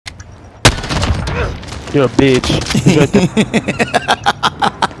You're a bitch.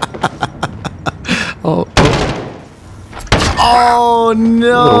 Oh. Oh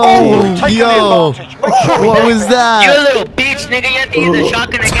no! Yo, what was that? You little bitch, nigga. You have to use a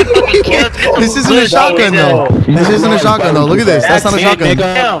shotgun and get fucking killed. This isn't a shotgun though. This isn't a shotgun though. Look at this. That's not a shotgun.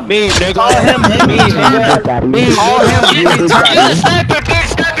 Me, nigga. Call him. You're a sniper, bitch.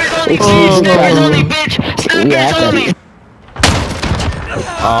 Snipers only, snipers only, bitch. Snipers only.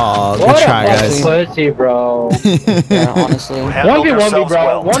 Oh, good try, guys. Pussy, bro. Yeah, honestly. 1v1,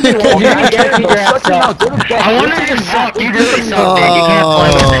 bro. 1v1. I wonder if you suck. You really suck, dude. You can't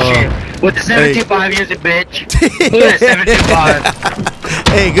play with this shit. With the 725, use it, bitch. Look at that 725.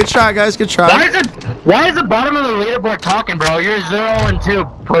 Hey, good try, guys. Good try. Why is the bottom of the leaderboard talking, bro? You're 0 and 2,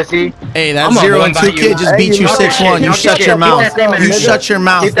 pussy. Hey, that 0 and 2 kid just beat you 6-1. You shut your mouth. You shut your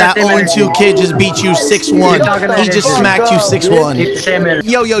mouth. That 0 and 2 kid just beat you 6-1. He just smacked you 6-1.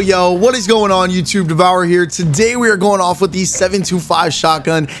 Yo, what is going on, YouTube? Devour here. Today we are going off with the 725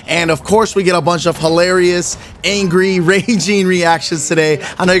 shotgun, and of course we get a bunch of hilarious, angry, raging reactions today.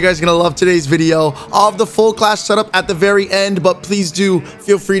 I know you guys are gonna love today's video. I'll have the full class setup at the very end, but please do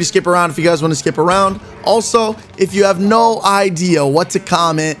feel free to skip around if you guys want to skip around. Also, if you have no idea what to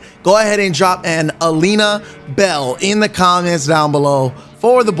comment, go ahead and drop an Alina Bell in the comments down below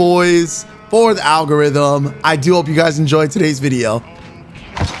for the boys, for the algorithm. I do hope you guys enjoyed today's video.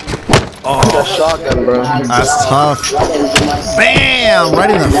 Oh, that shotgun, bro. That's tough. Bam! Right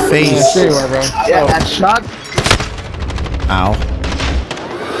in the face. Yeah, that shot. Ow.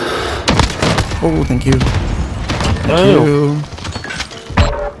 Oh, thank you. Thank you.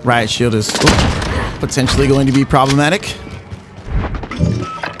 Riot shield is potentially going to be problematic.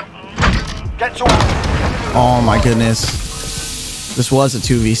 Oh my goodness. This was a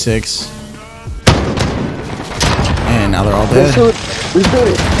 2v6. And now they're all dead. We did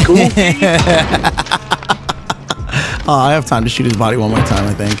it. Cool. Oh, I have time to shoot his body one more time,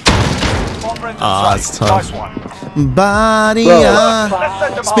 I think. Oh, that's tough. Body,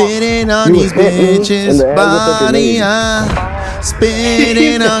 spitting on these bitches. Body,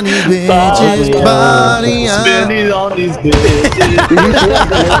 spitting on these bitches. Body, spitting on these bitches.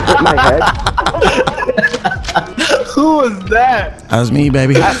 Who was that? That was me,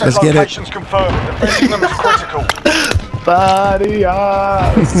 baby. Let's get it. Body,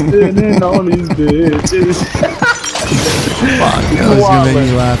 spinning on these bitches. Fuck, that was gonna make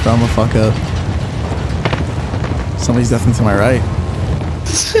me laugh. I'm gonna fuck up. Somebody's definitely to my right.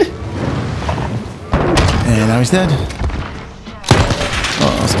 And now he's dead.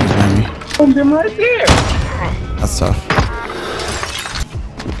 Oh, somebody's behind me. Found him right there. That's tough.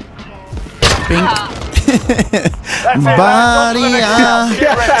 Bink. Body,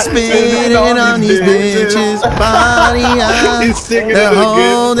 spinning on these bitches. Body, they're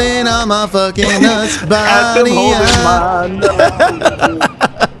holding on my fucking nuts. Body,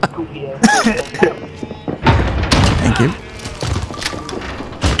 Thank you.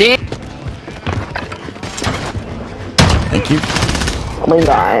 Thank you.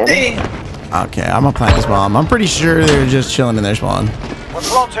 Okay, I'm gonna plant this bomb. I'm pretty sure they're just chilling in their spawn. We're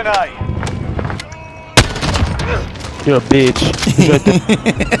planting A. You're a bitch.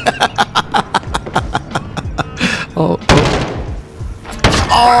 Oh.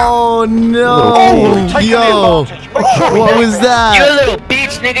 Oh no! Yo, what was that? You little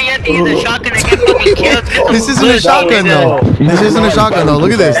bitch, nigga. You have to use a shotgun and get fucking killed. This isn't a shotgun though. This isn't a shotgun though.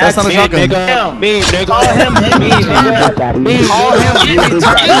 Look at this. That's not a shotgun. Me, nigga. Call him. You're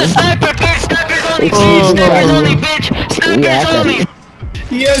a sniper, bitch. Snipers only, snipers only, bitch. Snipers only.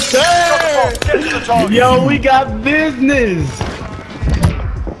 Yes, sir. Yo, we got business.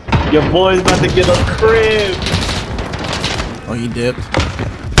 Your boy's about to get a crib. Oh, you dipped.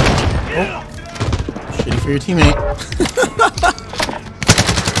 Oh. Shitty for your teammate.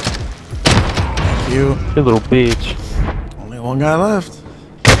 Thank you. You little bitch. Only one guy left.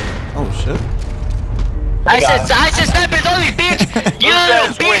 Oh shit. I said snipers only, bitch. You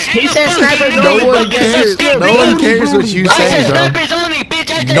little bitch. He said snipers No one cares. No one cares what you say, bro. Snipers only, bitch.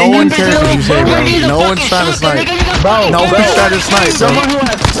 No one cares what you say, bro. No one's trying to snipe. No one's trying to snipe, bro.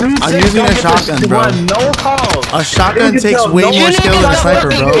 I'm using a shotgun, bro. A shotgun takes way more skill than a sniper,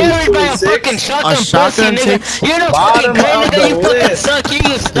 bro. A shotgun takes. You're no fucking great, nigga. You fucking suck. You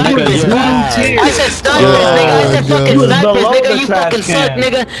use snipers, bro. I said snipers, nigga. I said fucking snipers, nigga. You fucking suck,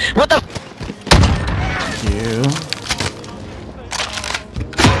 nigga. What the?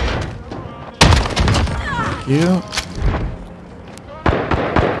 You.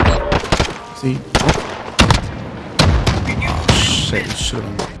 See? Oh shit, you should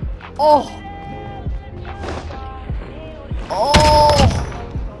have been. Oh. Oh.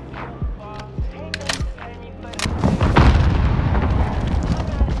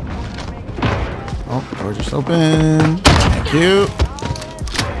 Door's open. Thank you.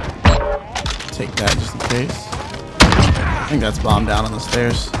 Take that just in case. I think that's bombed down on the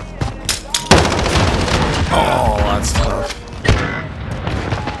stairs. Oh, that's tough.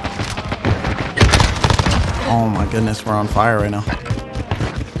 Oh my goodness, we're on fire right now.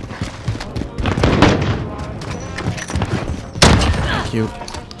 Thank you.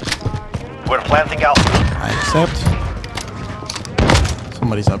 We're planting out. I accept.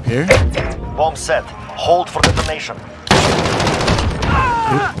 Somebody's up here. Bomb set. Hold for detonation.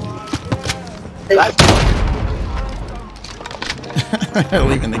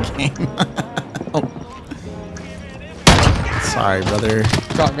 Leaving the game. Oh. Sorry, brother.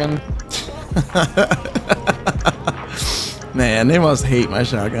 Shotgun. Man, they must hate my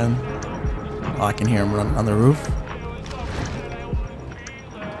shotgun. Oh, I can hear him running on the roof.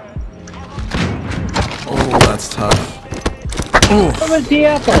 Oh, that's tough. Ooh. Where was he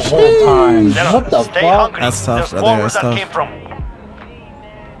at the whole time? What the Stay fuck? hungry. That's tough, There's brother, more that's where that tough. came from.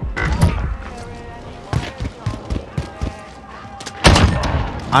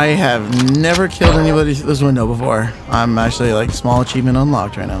 I have never killed anybody through this window before. I'm actually like small achievement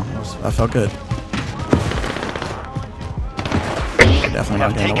unlocked right now. I felt good. Definitely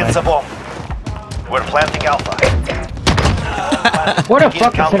not getting Taking away. the bomb. We're planting alpha. What a Begin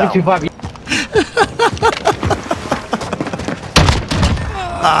fucking countdown. 725.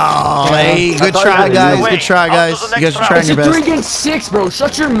 Oh, hey, good try, guys. Good try, guys. You guys are trying your It's a 3 best. against 6, bro.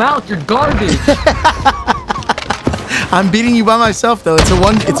 Shut your mouth. You're garbage. I'm beating you by myself, though. It's a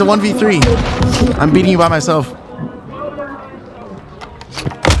 1v3. I'm beating you by myself.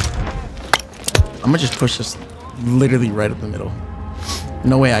 I'm gonna just push this literally right up the middle.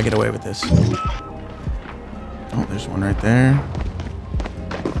 No way I get away with this. Oh, there's one right there.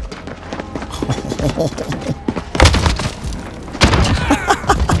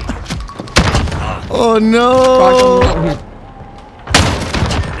 Oh no!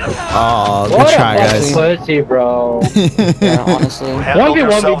 Oh, good try, guys. Pussy, bro. Yeah, honestly. Handle 1v1 me,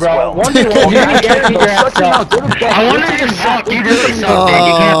 yourselves bro. well. 1v1 me. I wonder if you suck. You really suck, dude.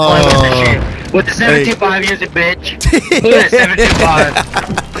 You can't play with this shit. With the 725 using bitch. Look at that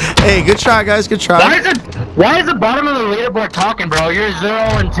 725. Hey, good try, guys. Good try. Why is the bottom of the leaderboard talking, bro? You're 0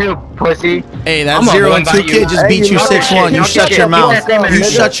 and 2, pussy. Hey, that I'm gonna 0 run and by 2 you. kid just beat you 6-1. You shut your mouth. You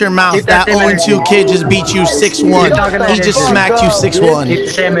shut your mouth. That 0 and 2 kid just beat you 6-1. He just smacked you 6-1. Keep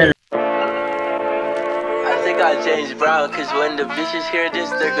the same energy. I think I changed brown, cause when the bitches hear this,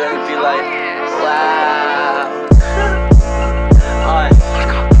 they're gonna be like, wow.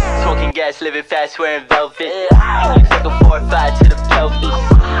 Smoking gas, living fast, wearing velvet. Looks like a 4-5 to the pelvis.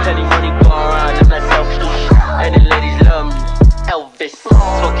 Plenty money going around, I'm not selfish. And the ladies love me, Elvis.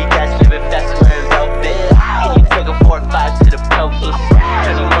 Smoking gas, living fast, wearing velvet.